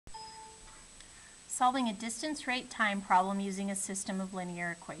solving a distance, rate, time problem using a system of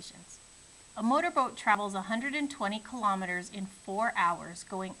linear equations. A motorboat travels 120 kilometers in 4 hours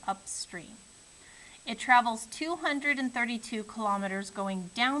going upstream. It travels 232 kilometers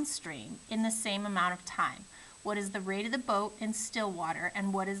going downstream in the same amount of time. What is the rate of the boat in still water,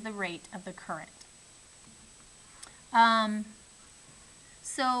 and what is the rate of the current?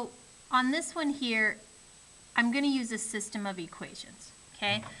 So on this one here, I'm going to use a system of equations.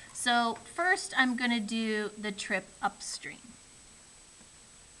 Okay, so first I'm going to do the trip upstream.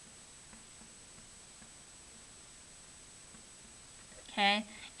 Okay,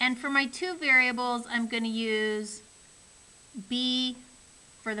 and for my two variables, I'm going to use B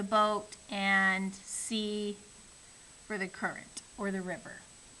for the boat and C for the current or the river.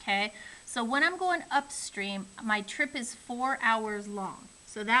 Okay, so when I'm going upstream, my trip is 4 hours long.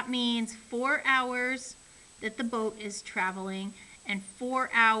 So that means 4 hours that the boat is traveling and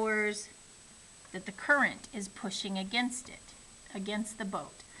 4 hours that the current is pushing against it, against the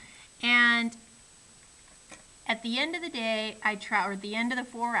boat. And at the end of the day, or at the end of the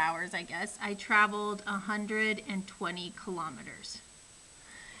 4 hours, I guess, I traveled 120 kilometers.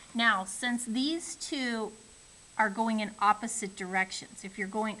 Now, since these two are going in opposite directions, if you're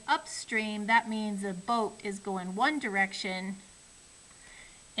going upstream, that means the boat is going one direction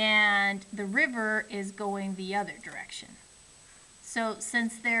and the river is going the other direction. So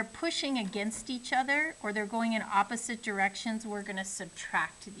since they're pushing against each other or they're going in opposite directions, we're going to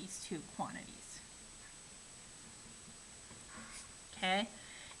subtract these two quantities. Okay,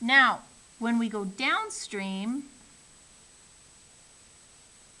 now when we go downstream,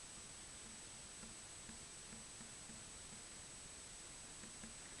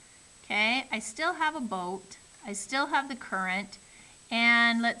 okay, I still have a boat, I still have the current,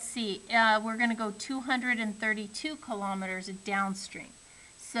 and let's see, we're going to go 232 kilometers downstream.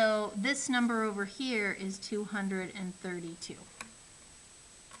 So this number over here is 232.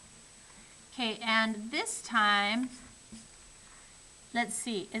 Okay, and this time, let's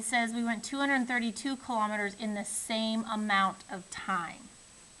see, it says we went 232 kilometers in the same amount of time.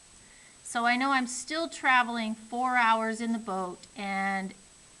 So I know I'm still traveling 4 hours in the boat and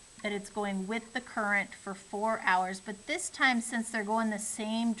that it's going with the current for 4 hours. But this time, since they're going the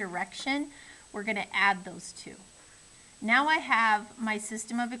same direction, we're going to add those two. Now I have my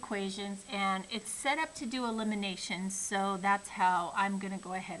system of equations and it's set up to do elimination. So that's how I'm going to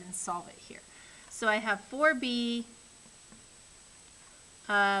go ahead and solve it here. So I have 4b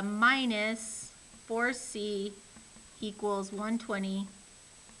minus 4c equals 120,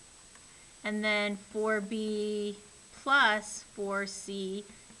 and then 4b plus 4c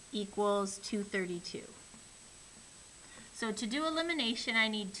equals 232. So to do elimination, I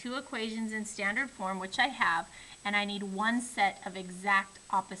need two equations in standard form, which I have, and I need one set of exact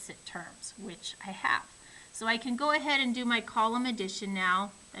opposite terms, which I have. So I can go ahead and do my column addition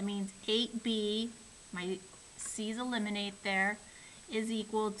now. That means 8b, my c's eliminate there, is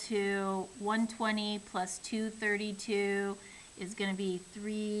equal to 120 plus 232 is going to be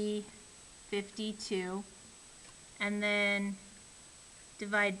 352. And then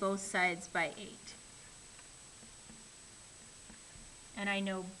divide both sides by 8. And I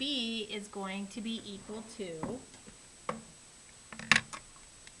know B is going to be equal to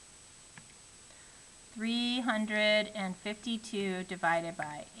 352 divided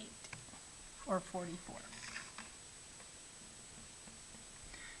by 8, or 44.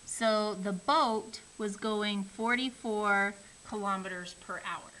 So the boat was going 44 kilometers per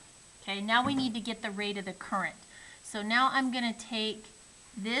hour. Okay, now we need to get the rate of the current. So now I'm going to take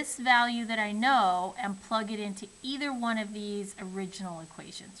this value that I know and plug it into either one of these original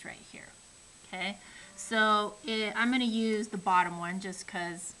equations right here. Okay, so I'm going to use the bottom one just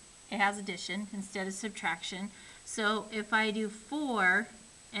because it has addition instead of subtraction. So if I do 4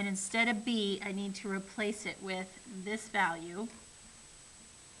 and instead of b, I need to replace it with this value.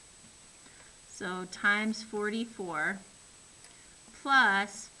 So times 44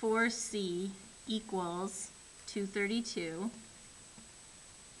 plus 4c equals 232.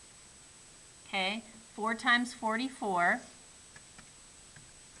 Okay, 4 times 44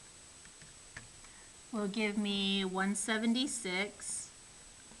 will give me 176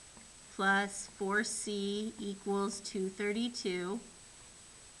 plus 4c equals 232.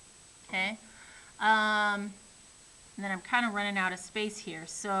 Okay, and then I'm kind of running out of space here,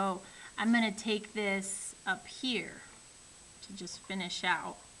 so I'm going to take this up here to just finish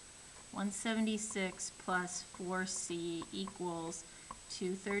out. 176 plus 4c equals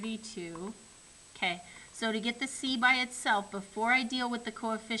 232. Okay, So to get the c by itself, before I deal with the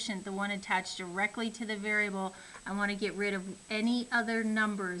coefficient, the one attached directly to the variable, I want to get rid of any other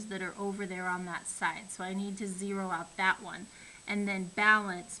numbers that are over there on that side. So I need to zero out that one. And then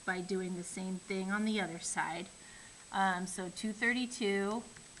balance by doing the same thing on the other side. So 232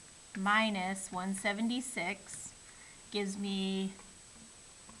 minus 176 gives me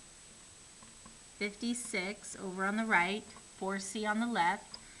 56 over on the right, 4c on the left.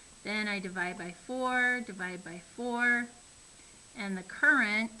 Then I divide by 4, and the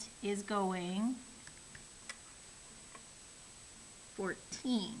current is going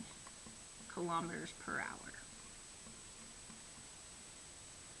 14 kilometers per hour.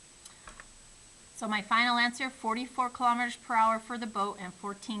 So my final answer, 44 kilometers per hour for the boat and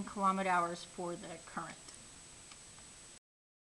 14 kilometer hours for the current.